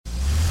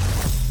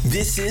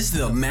This is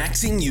the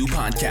Maxing You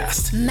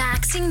podcast.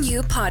 Maxing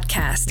You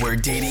podcast. Where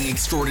dating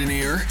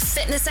extraordinaire,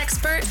 fitness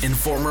expert, and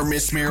former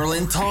Miss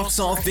Maryland talks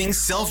all things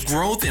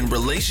self-growth and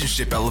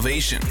relationship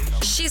elevation.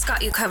 She's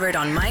got you covered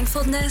on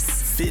mindfulness,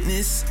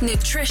 fitness,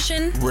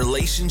 nutrition,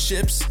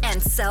 relationships,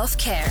 and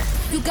self-care.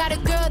 You got a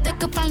girl that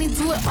could finally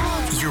do it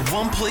all. Your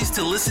one place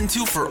to listen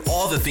to for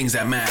all the things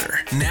that matter.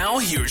 Now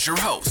here's your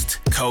host,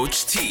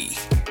 Coach T.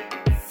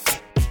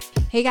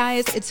 Hey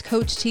guys, it's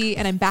Coach T,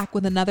 and I'm back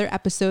with another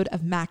episode of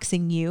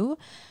Maxing You.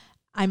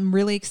 I'm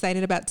really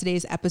excited about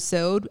today's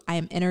episode. I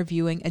am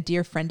interviewing a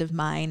dear friend of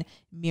mine,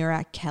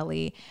 Mira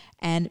Kelly.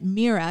 And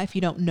Mira, if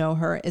you don't know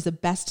her, is a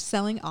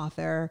best-selling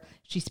author.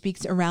 She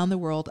speaks around the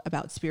world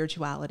about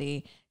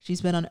spirituality. She's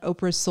been on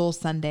Oprah's Soul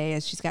Sunday,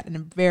 as she's got a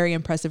very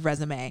impressive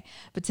resume.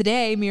 But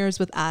today, Mira's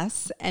with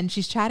us, and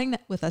she's chatting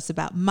with us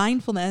about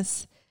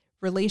mindfulness,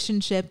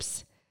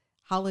 relationships,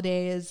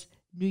 holidays,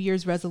 New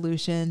Year's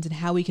resolutions, and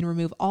how we can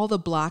remove all the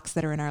blocks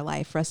that are in our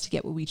life for us to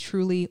get what we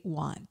truly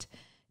want.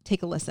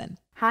 Take a listen.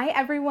 Hi,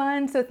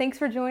 everyone. So thanks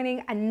for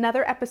joining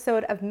another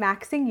episode of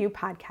Maxing You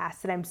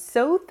podcast. And I'm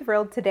so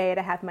thrilled today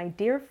to have my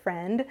dear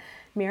friend,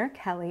 Mira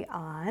Kelly,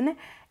 on.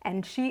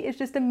 And she is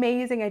just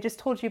amazing. I just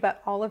told you about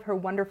all of her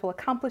wonderful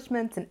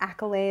accomplishments and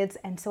accolades.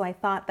 And so I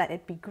thought that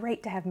it'd be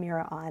great to have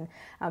Mira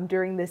on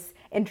during this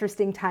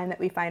interesting time that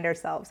we find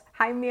ourselves.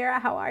 Hi, Mira.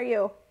 How are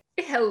you?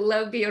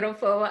 Hello,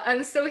 beautiful.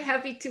 I'm so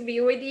happy to be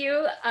with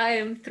you. I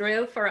am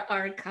thrilled for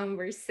our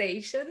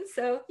conversation.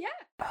 So, yeah.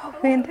 Oh,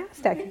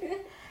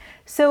 fantastic.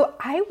 So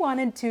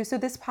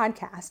this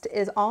podcast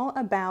is all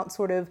about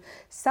sort of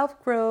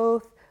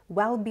self-growth,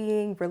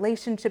 well-being,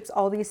 relationships,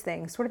 all these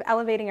things, sort of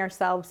elevating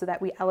ourselves so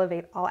that we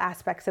elevate all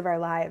aspects of our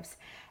lives.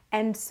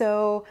 And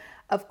so,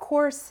 of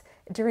course,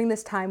 during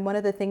this time, one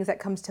of the things that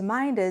comes to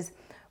mind is,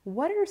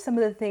 what are some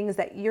of the things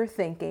that you're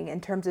thinking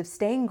in terms of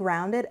staying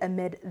grounded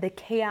amid the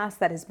chaos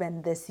that has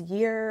been this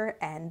year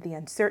and the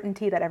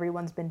uncertainty that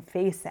everyone's been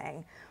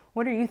facing?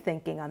 What are you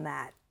thinking on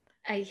that?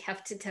 I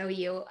have to tell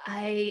you,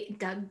 I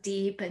dug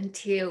deep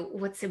into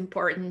what's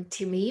important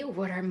to me,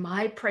 what are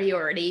my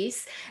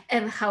priorities,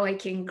 and how I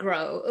can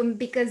grow.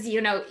 Because,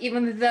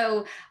 even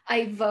though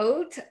I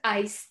vote,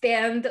 I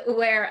stand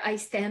where I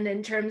stand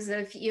in terms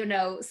of,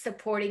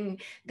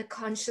 supporting the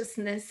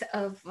consciousness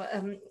of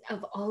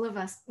all of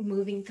us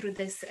moving through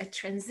this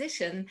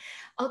transition.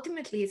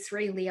 Ultimately, it's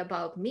really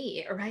about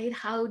me, right?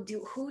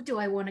 Who do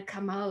I want to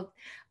come out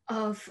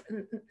of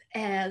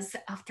as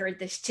after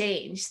this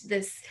change,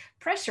 this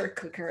pressure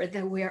cooker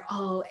that we're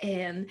all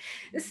in?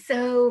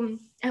 So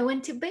I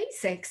went to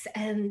basics,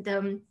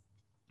 and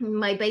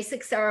my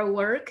basics are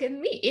work and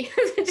me,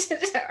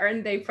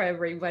 aren't they for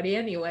everybody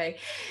anyway?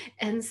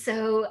 And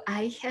so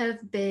I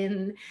have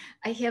been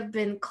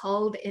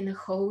called in a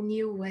whole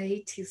new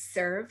way to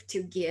serve,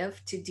 to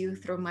give, to do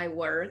through my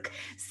work.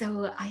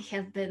 So I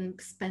have been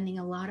spending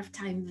a lot of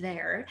time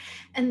there.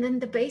 And then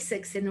the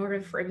basics, in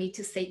order for me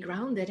to stay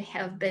grounded,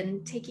 have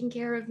been taking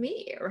care of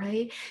me,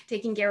 right?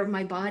 Taking care of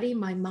my body,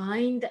 my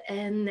mind,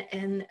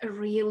 and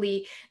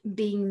really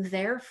being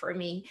there for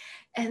me.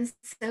 And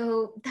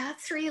so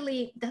that's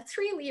really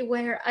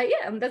where I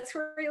am. That's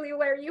really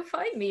where you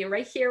find me,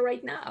 right here,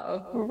 right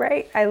now.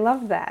 Right. I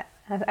love that.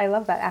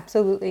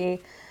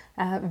 Absolutely.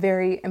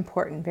 Very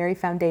important, very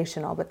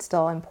foundational, but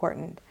still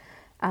important.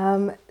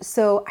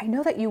 So I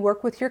know that you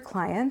work with your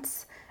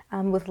clients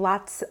with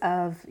lots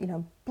of,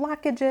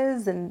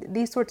 blockages and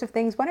these sorts of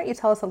things. Why don't you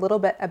tell us a little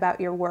bit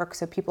about your work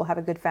so people have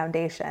a good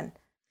foundation?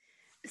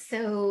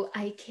 So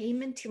I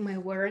came into my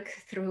work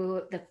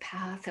through the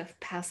path of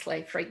past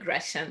life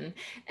regression,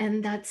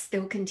 and that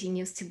still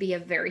continues to be a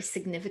very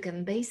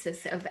significant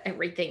basis of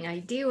everything I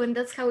do. And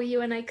that's how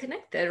you and I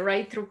connected,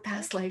 right? Through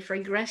past life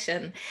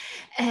regression.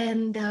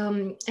 And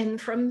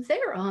from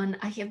there on,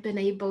 I have been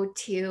able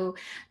to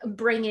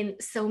bring in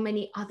so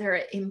many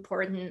other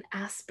important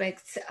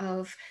aspects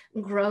of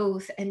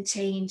growth and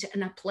change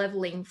and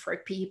up-leveling for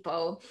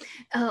people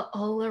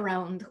all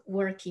around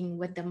working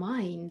with the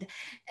mind.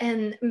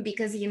 And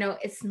because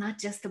it's not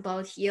just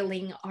about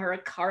healing our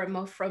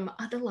karma from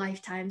other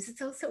lifetimes.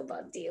 It's also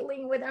about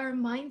dealing with our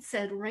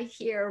mindset right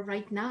here,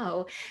 right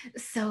now,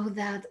 so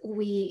that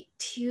we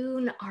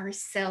tune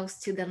ourselves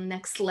to the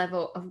next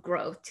level of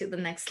growth, to the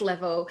next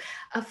level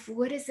of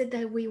what is it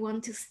that we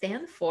want to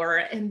stand for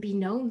and be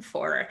known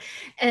for.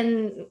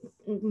 And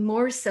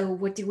more so,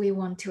 what do we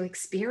want to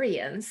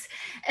experience?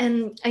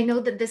 And I know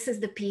that this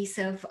is the piece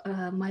of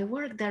my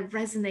work that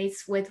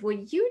resonates with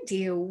what you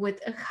do,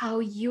 with how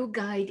you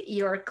guide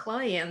your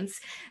clients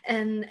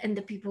and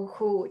the people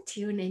who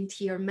tune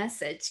into your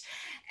message.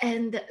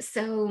 And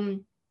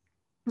so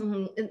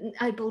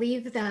I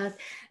believe that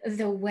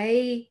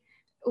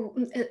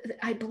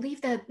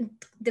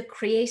the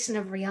creation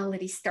of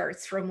reality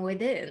starts from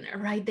within,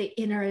 right? The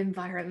inner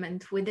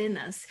environment within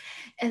us.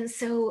 And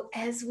so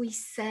as we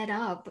set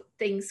up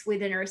things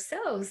within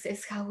ourselves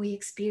is how we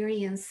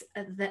experience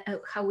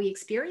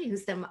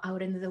them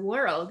out in the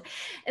world.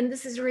 And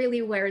this is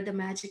really where the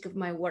magic of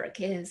my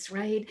work is,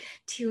 right?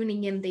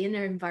 Tuning in the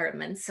inner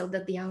environment so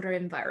that the outer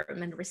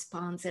environment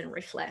responds and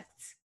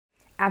reflects.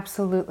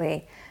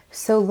 Absolutely.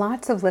 So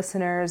lots of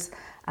listeners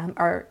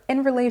are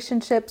in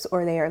relationships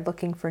or they are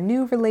looking for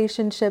new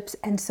relationships.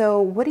 And so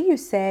what do you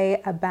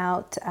say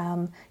about,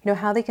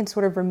 how they can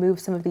sort of remove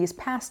some of these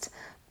past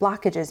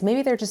blockages?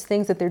 Maybe they're just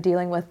things that they're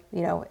dealing with,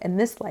 in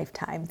this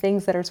lifetime,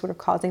 things that are sort of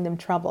causing them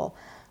trouble.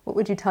 What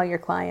would you tell your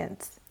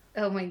clients?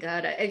 Oh my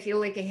God, I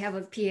feel like I have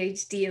a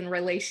PhD in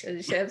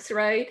relationships,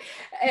 right?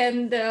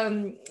 And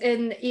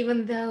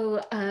even though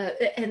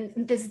and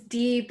this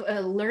deep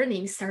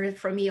learning started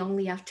for me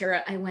only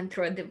after I went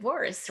through a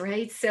divorce,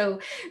 right? So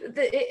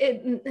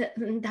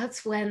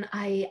that's when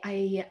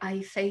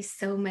I faced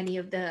so many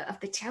of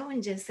the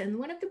challenges, and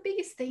one of the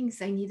biggest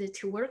things I needed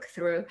to work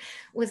through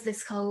was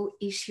this whole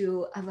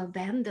issue of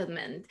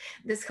abandonment,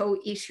 this whole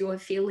issue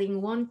of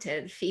feeling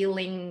wanted,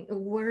 feeling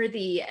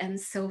worthy, and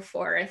so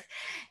forth.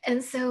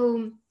 And so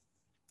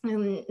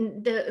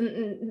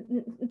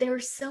there are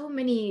so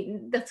many.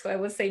 That's why I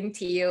was saying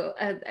to you,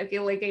 I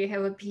feel like I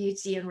have a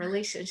PhD in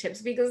relationships,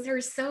 because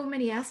there's so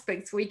many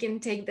aspects we can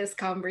take this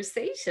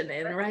conversation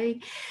in, right?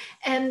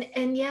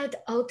 And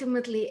yet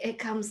ultimately it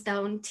comes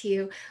down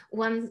to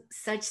one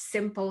such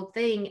simple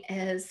thing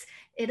as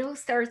it all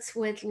starts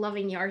with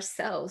loving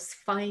ourselves,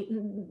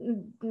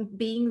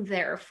 being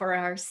there for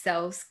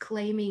ourselves,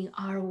 claiming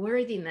our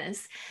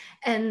worthiness,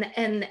 and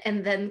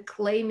then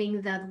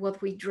claiming that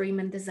what we dream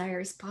and desire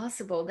is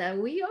possible, that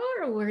we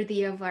are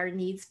worthy of our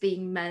needs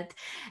being met,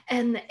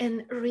 and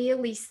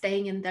really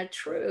staying in that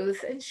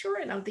truth. And sure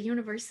enough, the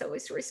universe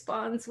always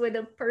responds with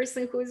a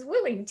person who is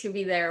willing to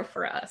be there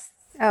for us.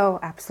 Oh,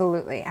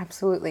 absolutely.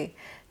 Absolutely.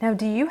 Now,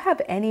 do you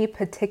have any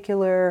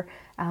particular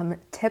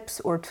tips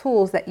or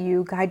tools that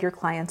you guide your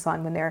clients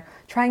on when they're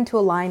trying to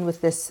align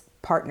with this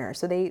partner?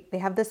 So they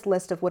have this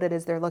list of what it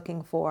is they're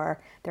looking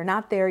for. They're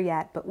not there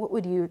yet, but what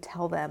would you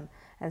tell them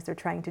as they're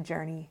trying to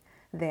journey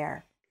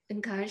there?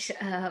 Gosh,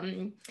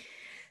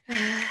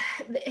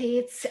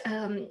 it's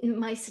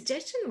my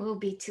suggestion will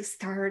be to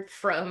start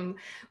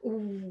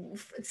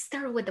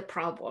with the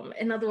problem.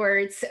 In other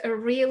words,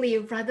 really,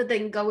 rather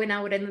than going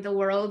out into the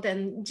world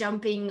and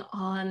jumping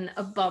on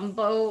a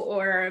Bumble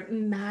or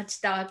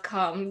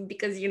Match.com,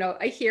 because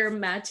I hear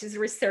Match is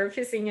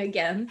resurfacing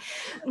again.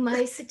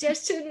 My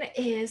suggestion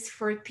is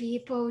for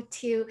people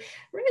to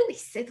really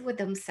sit with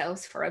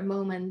themselves for a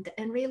moment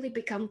and really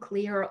become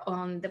clear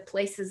on the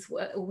places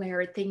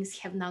where things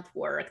have not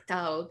worked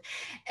out,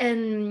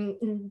 and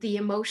the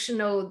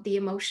emotional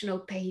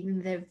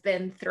pain they've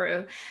been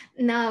through.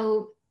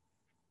 Now,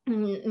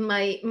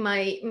 the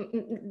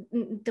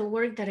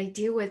work that I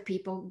do with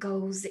people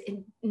goes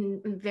in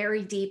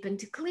very deep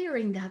into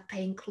clearing that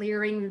pain,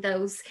 clearing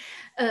those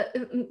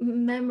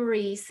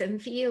memories and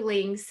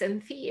feelings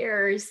and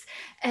fears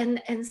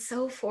and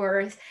so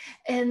forth.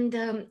 And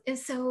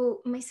so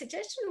my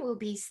suggestion will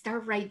be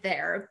start right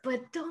there,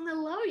 but don't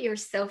allow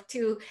yourself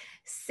to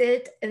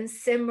sit and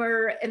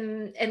simmer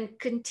and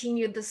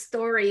continue the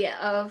story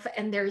of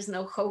and there's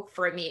no hope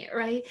for me,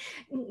 right?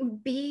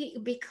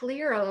 Be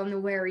clear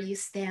on where you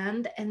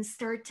stand and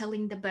start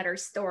telling the better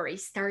story,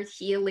 start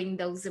healing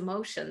those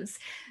emotions,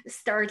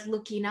 start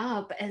looking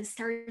up and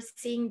start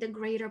seeing the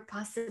greater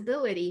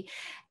possibility.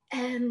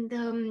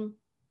 And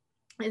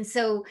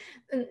so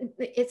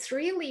it's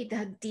really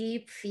that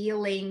deep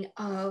feeling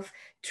of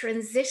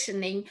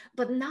transitioning,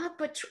 but not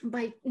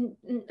by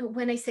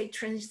when I say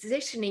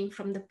transitioning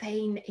from the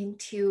pain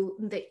into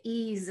the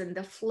ease and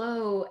the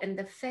flow and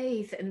the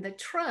faith and the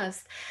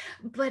trust.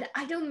 But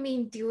I don't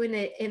mean doing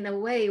it in a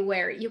way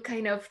where you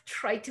kind of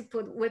try to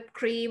put whipped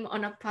cream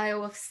on a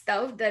pile of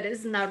stuff that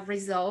is not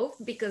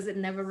resolved, because it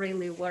never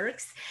really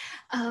works.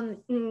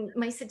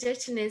 My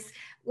suggestion is,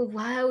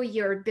 while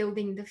you're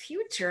building the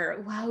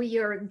future, while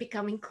you're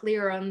becoming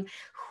clear on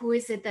who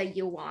is it that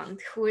you want,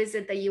 who is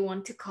it that you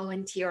want to call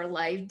into your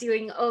life,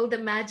 doing all the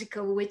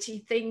magical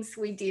witchy things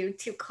we do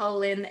to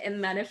call in and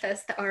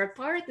manifest our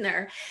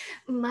partner,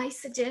 my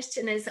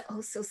suggestion is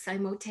also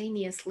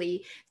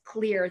simultaneously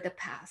clear the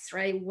past,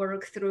 right?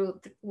 Work through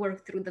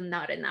the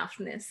not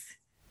enoughness.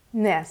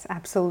 Yes,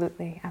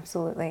 absolutely,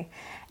 absolutely.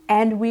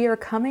 And we are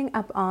coming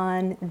up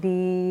on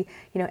the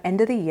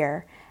end of the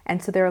year, and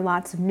so there are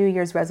lots of New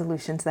Year's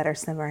resolutions that are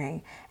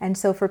simmering. And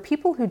so for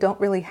people who don't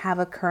really have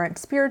a current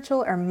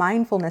spiritual or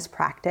mindfulness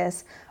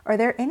practice, are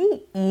there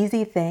any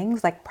easy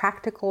things, like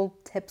practical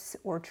tips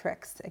or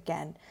tricks,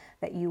 again,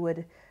 that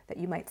you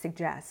might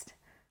suggest?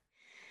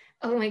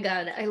 Oh my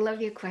God, I love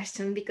your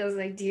question, because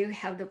I do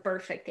have the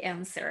perfect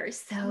answer.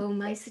 So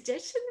my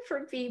suggestion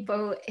for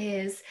people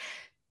is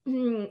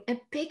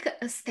pick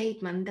a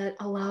statement that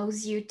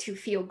allows you to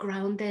feel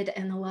grounded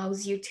and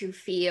allows you to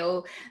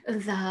feel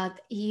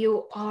that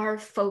you are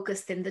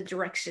focused in the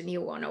direction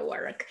you want to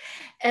work,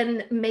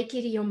 and make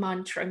it your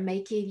mantra,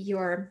 make it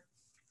your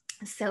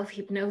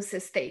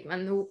self-hypnosis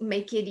statement,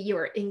 make it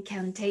your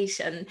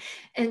incantation,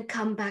 and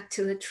come back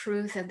to the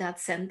truth of that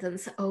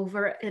sentence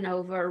over and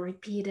over,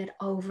 repeat it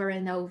over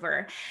and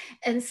over.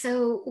 And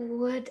so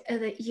what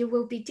you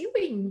will be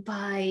doing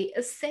by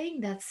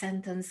saying that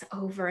sentence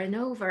over and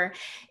over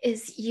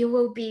is you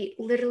will be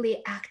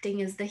literally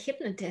acting as the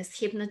hypnotist,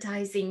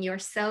 hypnotizing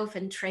yourself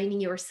and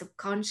training your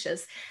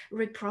subconscious,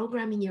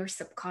 reprogramming your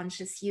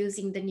subconscious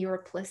using the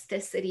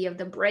neuroplasticity of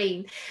the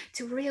brain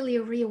to really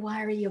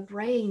rewire your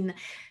brain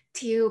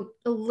to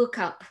look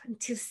up,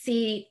 to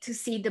see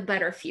the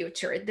better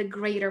future, the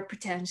greater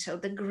potential,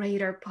 the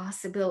greater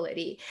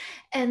possibility.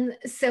 And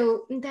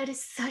so that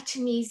is such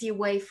an easy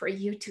way for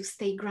you to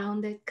stay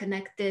grounded,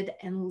 connected,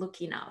 and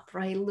looking up,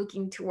 right?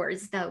 Looking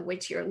towards that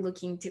which you're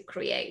looking to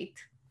create.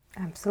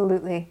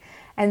 Absolutely.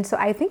 And so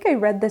I think I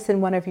read this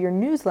in one of your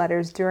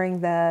newsletters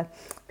during the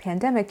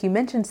pandemic. You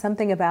mentioned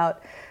something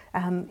about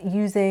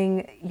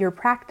using your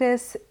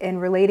practice and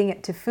relating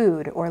it to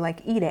food or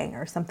like eating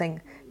or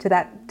something to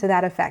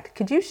that effect.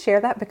 Could you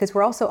share that? Because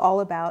we're also all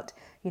about,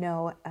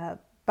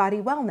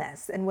 body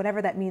wellness and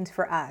whatever that means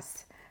for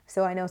us.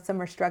 So I know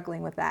some are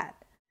struggling with that.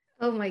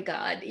 Oh my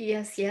God.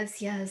 Yes,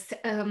 yes, yes.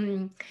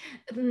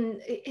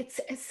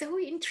 It's so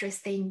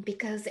interesting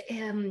because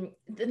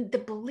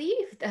the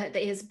belief that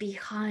is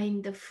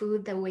behind the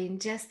food that we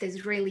ingest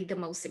is really the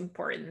most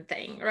important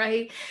thing,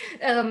 right?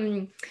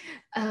 Um,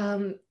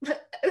 um,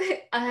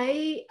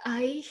 I,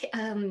 I,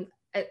 um,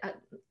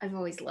 I've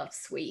always loved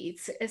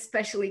sweets,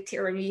 especially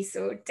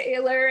tiramisu.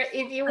 Taylor,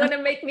 if you want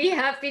to make me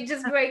happy,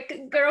 just be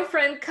like,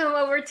 girlfriend, come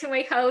over to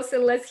my house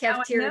and let's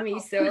have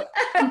tiramisu.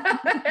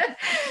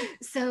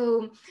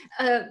 So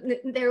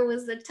there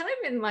was a time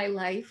in my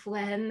life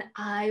when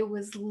I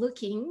was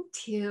looking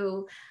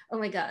to, oh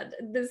my God,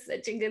 this is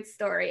such a good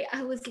story.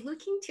 I was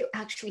looking to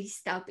actually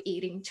stop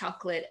eating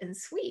chocolate and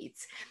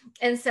sweets.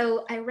 And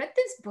so I read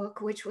this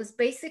book, which was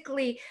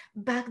basically,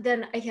 back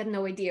then I had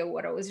no idea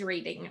what I was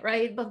reading,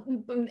 right? But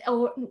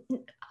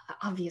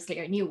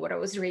obviously I knew what I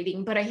was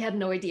reading, but I had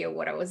no idea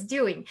what I was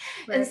doing.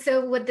 Right. And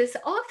so what this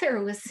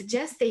author was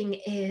suggesting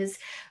is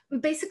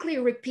basically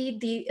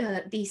repeat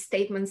these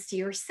statements to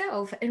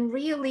yourself and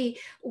really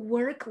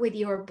work with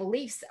your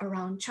beliefs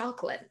around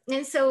chocolate.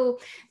 And so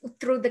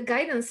through the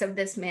guidance of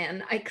this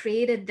man, I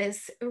created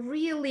this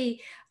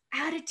really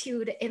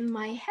attitude in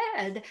my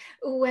head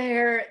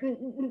where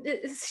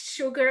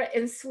sugar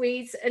and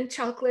sweets and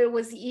chocolate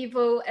was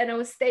evil and I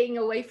was staying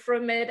away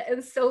from it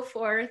and so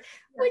forth,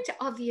 which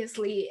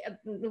obviously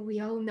we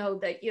all know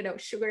that,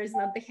 sugar is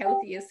not the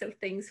healthiest of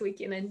things we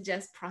can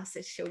ingest,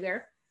 processed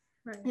sugar.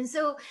 Right. And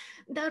so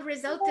that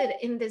resulted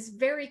in this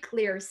very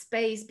clear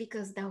space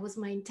because that was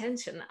my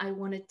intention. I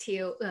wanted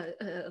to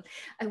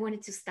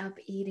stop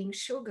eating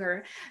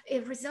sugar.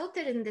 It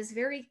resulted in this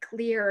very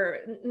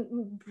clear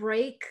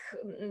break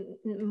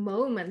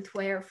moment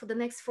where for the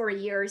next 4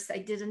 years, I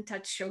didn't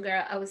touch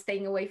sugar. I was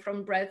staying away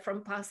from bread,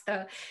 from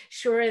pasta.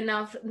 Sure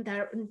enough,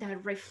 that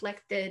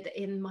reflected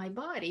in my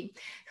body.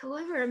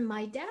 However,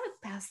 my dad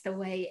passed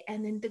away,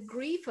 and in the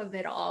grief of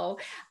it all,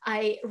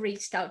 I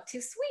reached out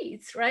to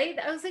sweets, right?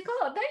 I was like,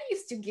 oh, that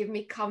used to give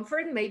me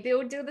comfort. Maybe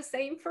it'll do the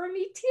same for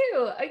me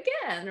too,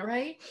 again,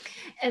 right?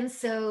 And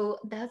so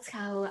that's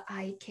how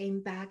I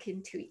came back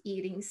into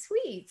eating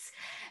sweets.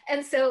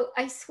 And so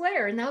I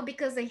swear now,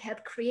 because I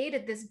had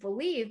created this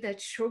belief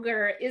that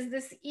sugar is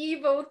this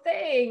evil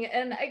thing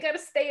and I got to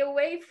stay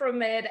away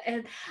from it.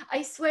 And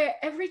I swear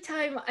every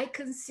time I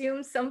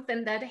consume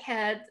something that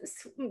had,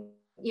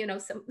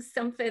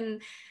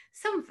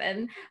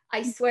 something,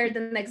 I swear the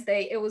next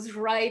day it was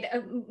right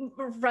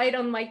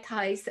on my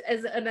thighs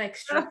as an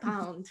extra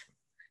pound.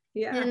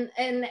 Yeah.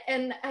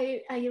 And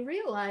I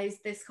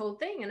realized this whole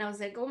thing and I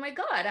was like, oh my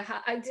God,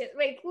 I did,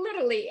 like,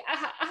 literally,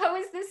 how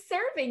is this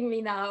serving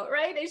me now,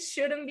 right? It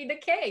shouldn't be the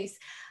case.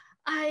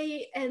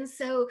 And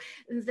so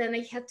then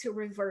I had to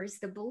reverse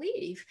the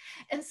belief.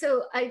 And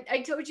so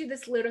I told you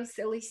this little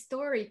silly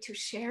story to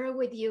share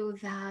with you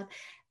that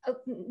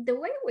the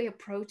way we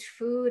approach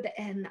food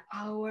and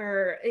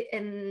our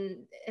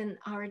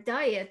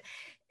diet,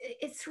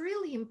 it's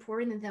really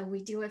important that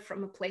we do it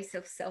from a place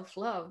of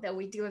self-love, that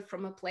we do it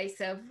from a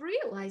place of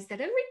realize that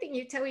everything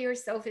you tell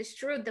yourself is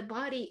true. The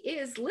body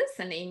is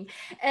listening,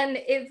 and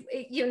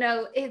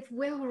it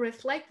will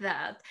reflect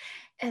that.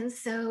 And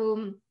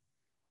so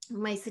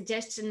my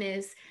suggestion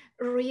is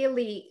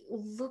really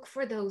look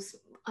for those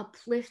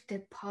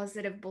uplifted,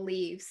 positive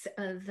beliefs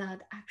that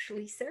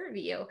actually serve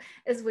you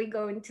as we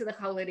go into the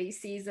holiday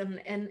season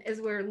and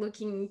as we're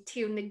looking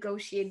to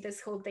negotiate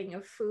this whole thing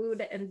of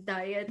food and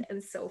diet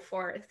and so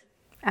forth.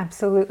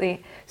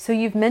 Absolutely. So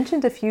you've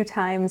mentioned a few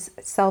times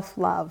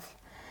self-love.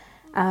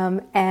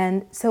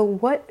 And so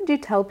what would you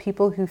tell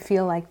people who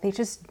feel like they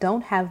just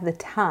don't have the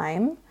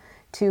time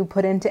to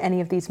put into any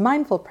of these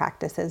mindful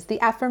practices,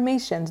 the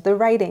affirmations, the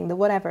writing, the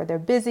whatever? They're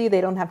busy, they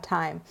don't have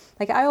time.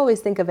 Like, I always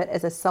think of it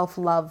as a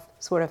self-love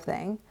sort of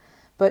thing.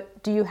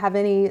 But do you have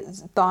any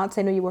thoughts?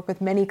 I know you work with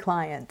many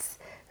clients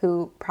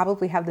who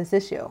probably have this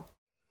issue.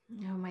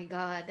 Oh my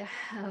God.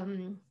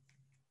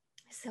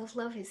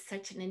 Self-love is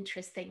such an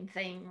interesting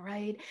thing,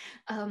 right?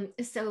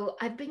 So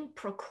I've been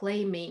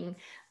proclaiming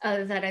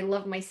that I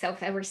love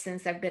myself ever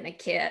since I've been a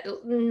kid.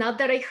 Not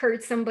that I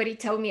heard somebody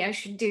tell me I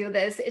should do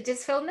this. It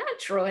just felt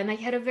natural. And I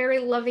had a very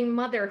loving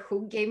mother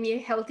who gave me a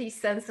healthy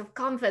sense of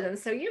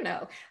confidence. So,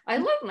 I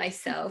love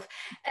myself.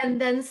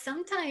 And then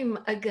some time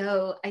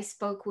ago, I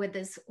spoke with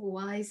this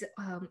wise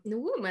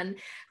woman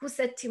who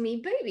said to me,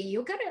 baby,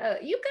 you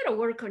gotta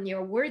work on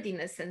your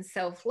worthiness and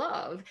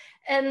self-love.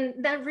 And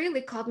that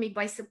really caught me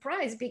by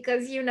surprise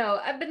because,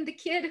 I've been the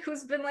kid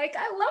who's been like,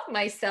 I love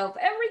myself.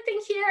 Everything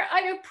here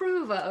I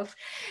approve of.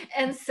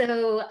 And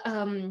so,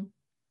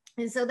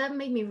 that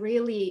made me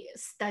really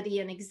study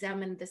and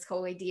examine this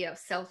whole idea of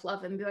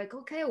self-love and be like,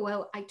 okay,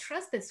 well, I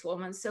trust this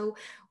woman. So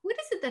what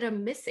is it that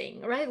I'm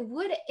missing, right?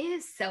 What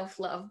is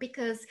self-love?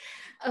 Because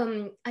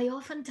I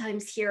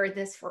oftentimes hear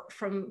this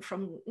from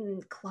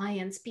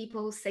clients.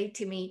 People say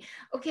to me,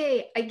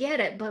 okay, I get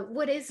it, but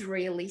what is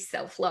really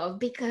self-love?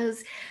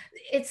 Because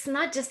it's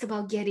not just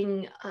about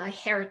getting a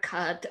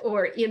haircut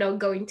or,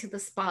 going to the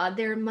spa.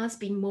 There must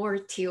be more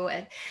to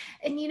it.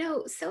 And,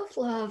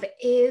 self-love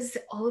is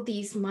all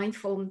these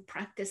mindful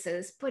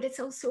practices, but it's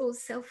also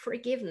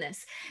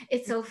self-forgiveness.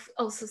 It's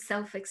also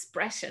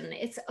self-expression.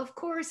 It's, of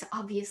course,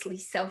 obviously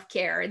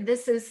self-care.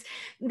 This is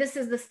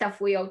the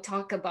stuff we all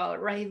talk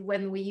about, right?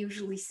 When we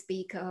usually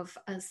speak of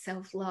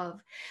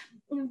self-love,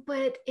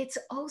 but it's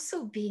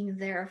also being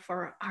there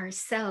for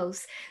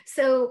ourselves.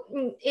 So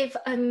if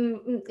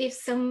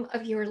some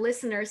of your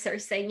listeners are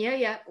saying,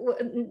 yeah,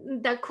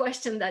 that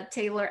question that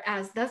Taylor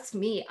asked, that's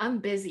me. I'm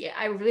busy.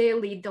 I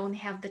really don't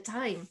have the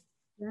time.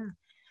 Yeah.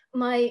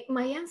 My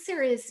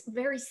answer is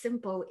very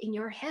simple. In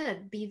your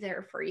head, be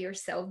there for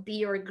yourself. Be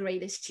your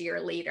greatest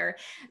cheerleader.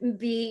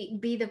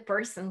 Be the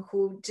person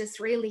who just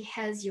really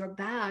has your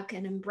back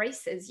and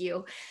embraces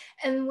you.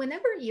 And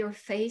whenever you're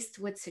faced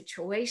with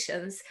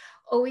situations,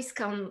 always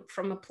come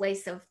from a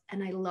place of,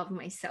 and I love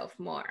myself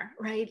more,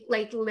 right?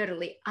 Like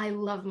literally, I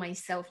love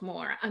myself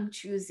more. I'm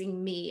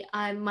choosing me.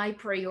 I'm my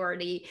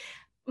priority.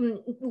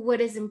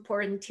 What is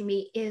important to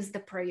me is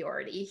the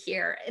priority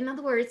here. In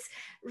other words,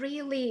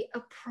 really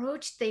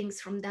approach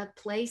things from that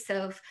place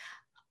of,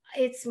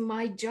 it's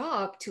my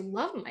job to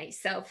love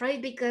myself,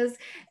 right? Because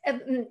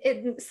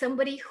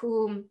somebody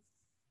who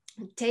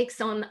takes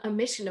on a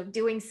mission of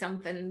doing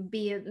something,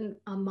 be it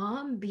a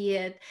mom, be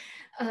it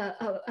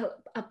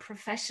a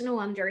professional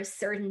under a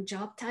certain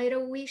job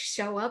title, we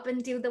show up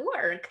and do the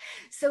work.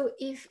 So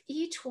if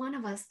each one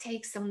of us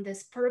takes on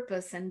this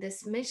purpose and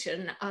this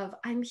mission of,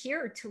 I'm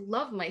here to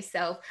love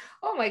myself,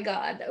 oh my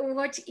God,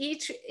 watch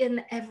each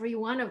and every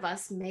one of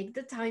us make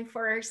the time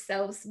for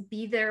ourselves,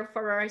 be there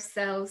for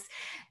ourselves,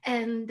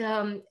 and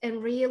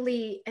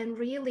really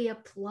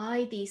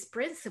apply these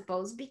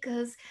principles,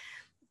 because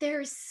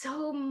there's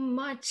so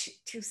much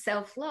to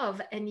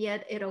self-love, and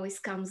yet it always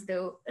comes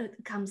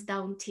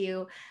down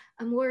to,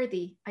 I'm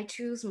worthy, I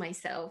choose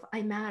myself,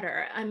 I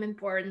matter, I'm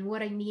important,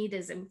 what I need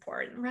is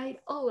important, right?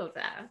 All of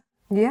that.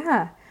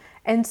 Yeah.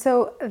 And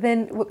so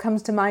then what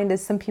comes to mind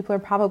is some people are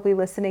probably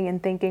listening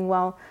and thinking,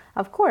 well,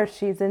 of course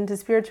she's into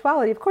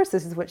spirituality. Of course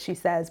this is what she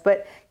says.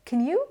 But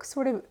can you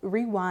sort of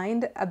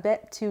rewind a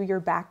bit to your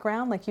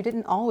background? Like, you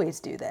didn't always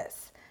do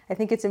this. I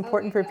think it's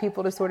important for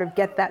people to sort of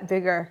get that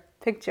bigger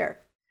picture.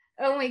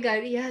 Oh my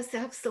God, yes,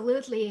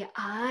 absolutely.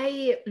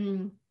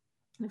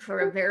 For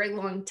a very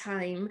long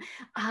time,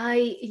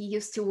 I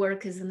used to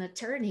work as an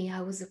attorney.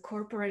 I was a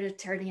corporate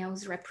attorney. I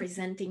was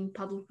representing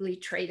publicly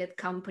traded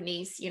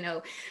companies,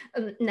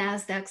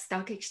 NASDAQ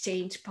stock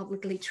exchange,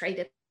 publicly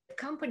traded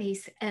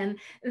companies. And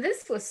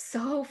this was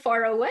so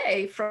far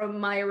away from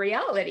my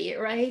reality,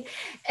 right?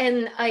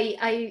 And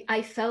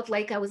I felt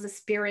like I was a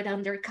spirit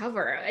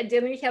undercover. I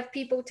didn't have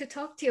people to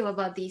talk to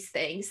about these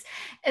things.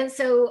 And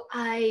so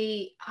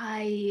I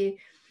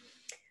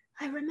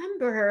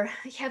remember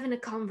having a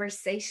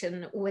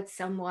conversation with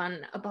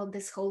someone about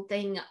this whole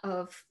thing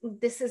of,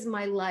 this is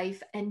my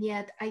life, and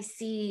yet I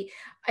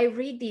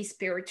read these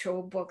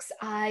spiritual books,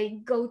 I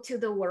go to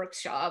the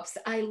workshops,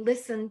 I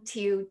listen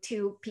to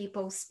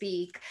people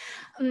speak.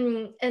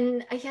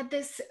 And I had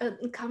this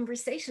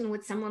conversation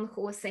with someone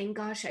who was saying,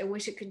 gosh, I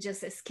wish I could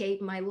just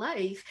escape my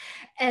life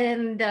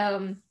and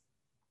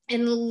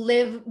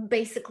live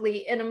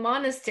basically in a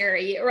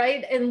monastery,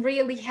 right? And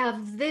really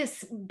have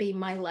this be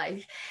my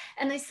life.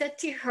 And I said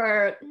to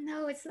her,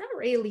 no, it's not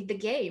really the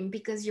game,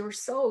 because your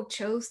soul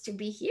chose to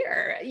be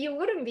here. You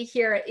wouldn't be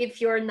here if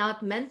you're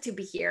not meant to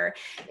be here.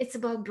 It's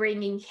about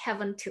bringing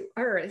heaven to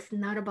earth,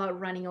 not about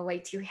running away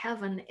to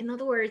heaven. In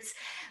other words,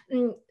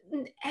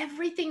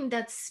 everything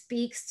that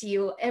speaks to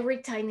you, every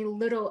tiny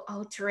little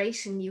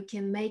alteration you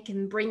can make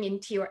and bring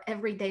into your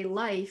everyday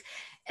life,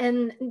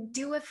 and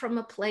do it from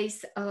a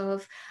place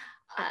of,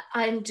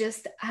 I'm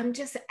just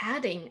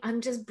adding, I'm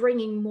just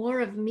bringing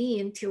more of me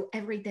into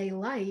everyday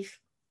life.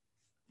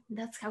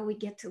 That's how we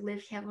get to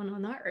live heaven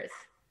on earth.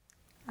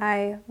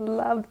 I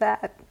love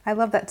that. I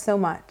love that so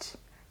much,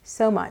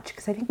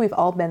 because I think we've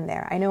all been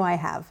there. I know I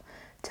have.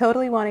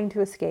 Totally wanting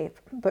to escape,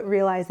 but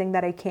realizing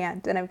that I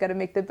can't, and I've got to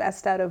make the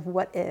best out of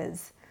what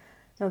is.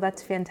 No,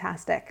 that's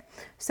fantastic.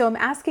 So I'm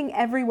asking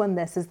everyone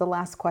this as the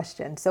last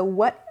question. So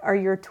what are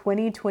your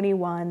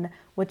 2021,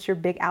 what's your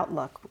big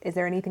outlook? Is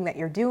there anything that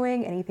you're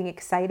doing, anything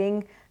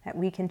exciting that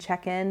we can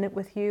check in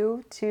with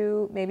you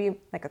to, maybe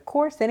like a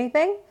course,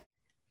 anything?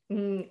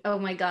 Oh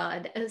my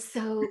God.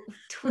 So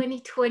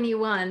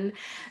 2021,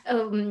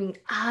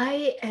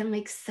 I am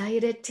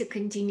excited to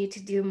continue to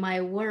do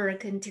my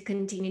work and to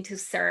continue to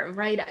serve,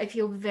 right? I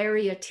feel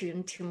very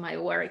attuned to my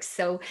work.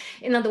 So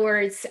in other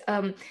words,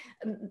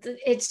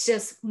 it's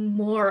just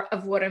more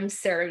of what I'm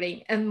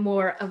serving and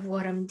more of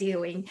what I'm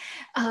doing.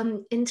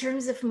 In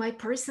terms of my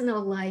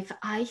personal life,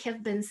 I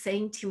have been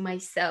saying to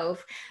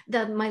myself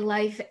that my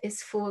life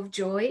is full of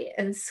joy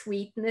and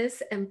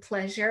sweetness and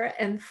pleasure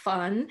and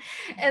fun.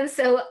 And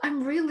so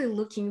I'm really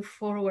looking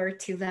forward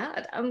to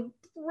that. I'm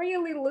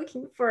really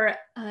looking for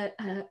a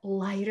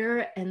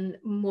lighter and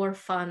more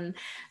fun,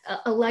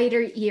 a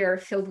lighter year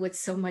filled with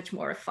so much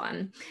more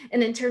fun.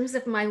 And in terms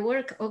of my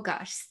work, oh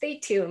gosh, stay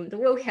tuned.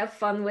 We'll have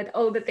fun with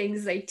all the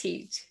things I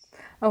teach.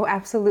 Oh,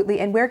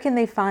 absolutely. And where can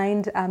they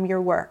find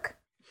your work?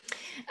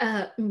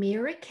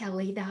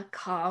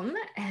 MiraKelley.com,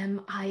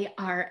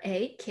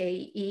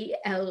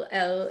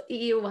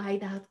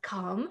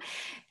 MiraKelley.com,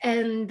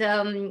 and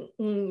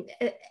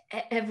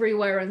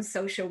everywhere on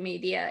social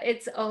media.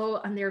 It's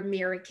all under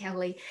Mira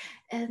Kelley.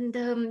 And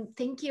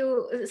thank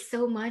you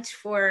so much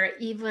for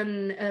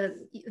even,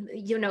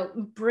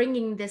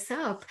 bringing this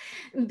up,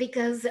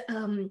 because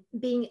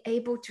being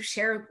able to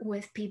share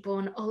with people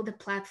on all the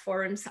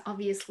platforms,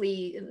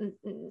 obviously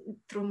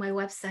through my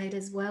website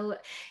as well,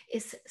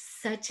 is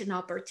such an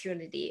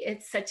opportunity.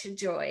 It's such a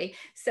joy.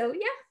 So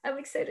yeah, I'm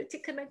excited to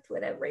connect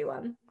with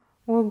everyone.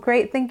 Well,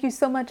 great. Thank you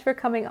so much for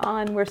coming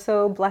on. We're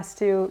so blessed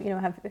to,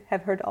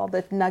 have heard all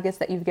the nuggets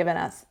that you've given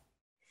us.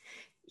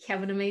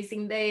 Have an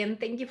amazing day, and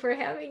thank you for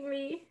having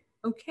me.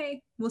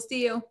 Okay, we'll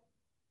see you.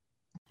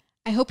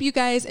 I hope you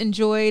guys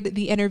enjoyed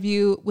the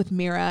interview with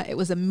Mira. It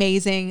was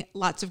amazing.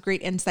 Lots of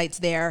great insights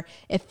there.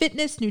 If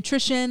fitness,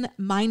 nutrition,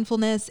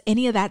 mindfulness,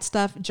 any of that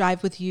stuff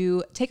jive with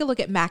you, take a look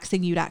at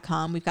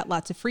maxingyou.com. We've got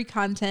lots of free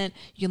content.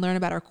 You can learn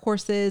about our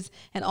courses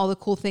and all the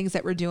cool things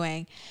that we're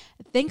doing.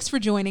 Thanks for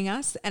joining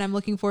us, and I'm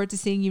looking forward to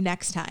seeing you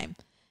next time.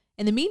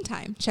 In the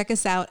meantime, check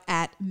us out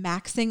at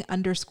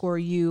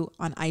maxing_you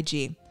on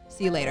IG.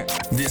 See you later.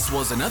 This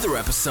was another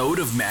episode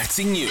of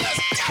Maxing You.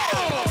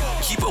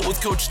 Keep up with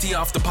Coach T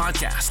off the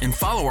podcast and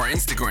follow our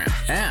Instagram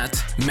at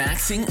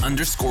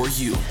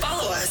maxing_you.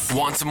 Follow us.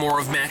 Want some more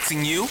of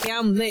Maxing You? Yeah,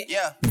 I'm lit.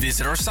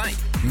 Visit our site,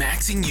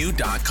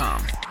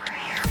 maxingyou.com.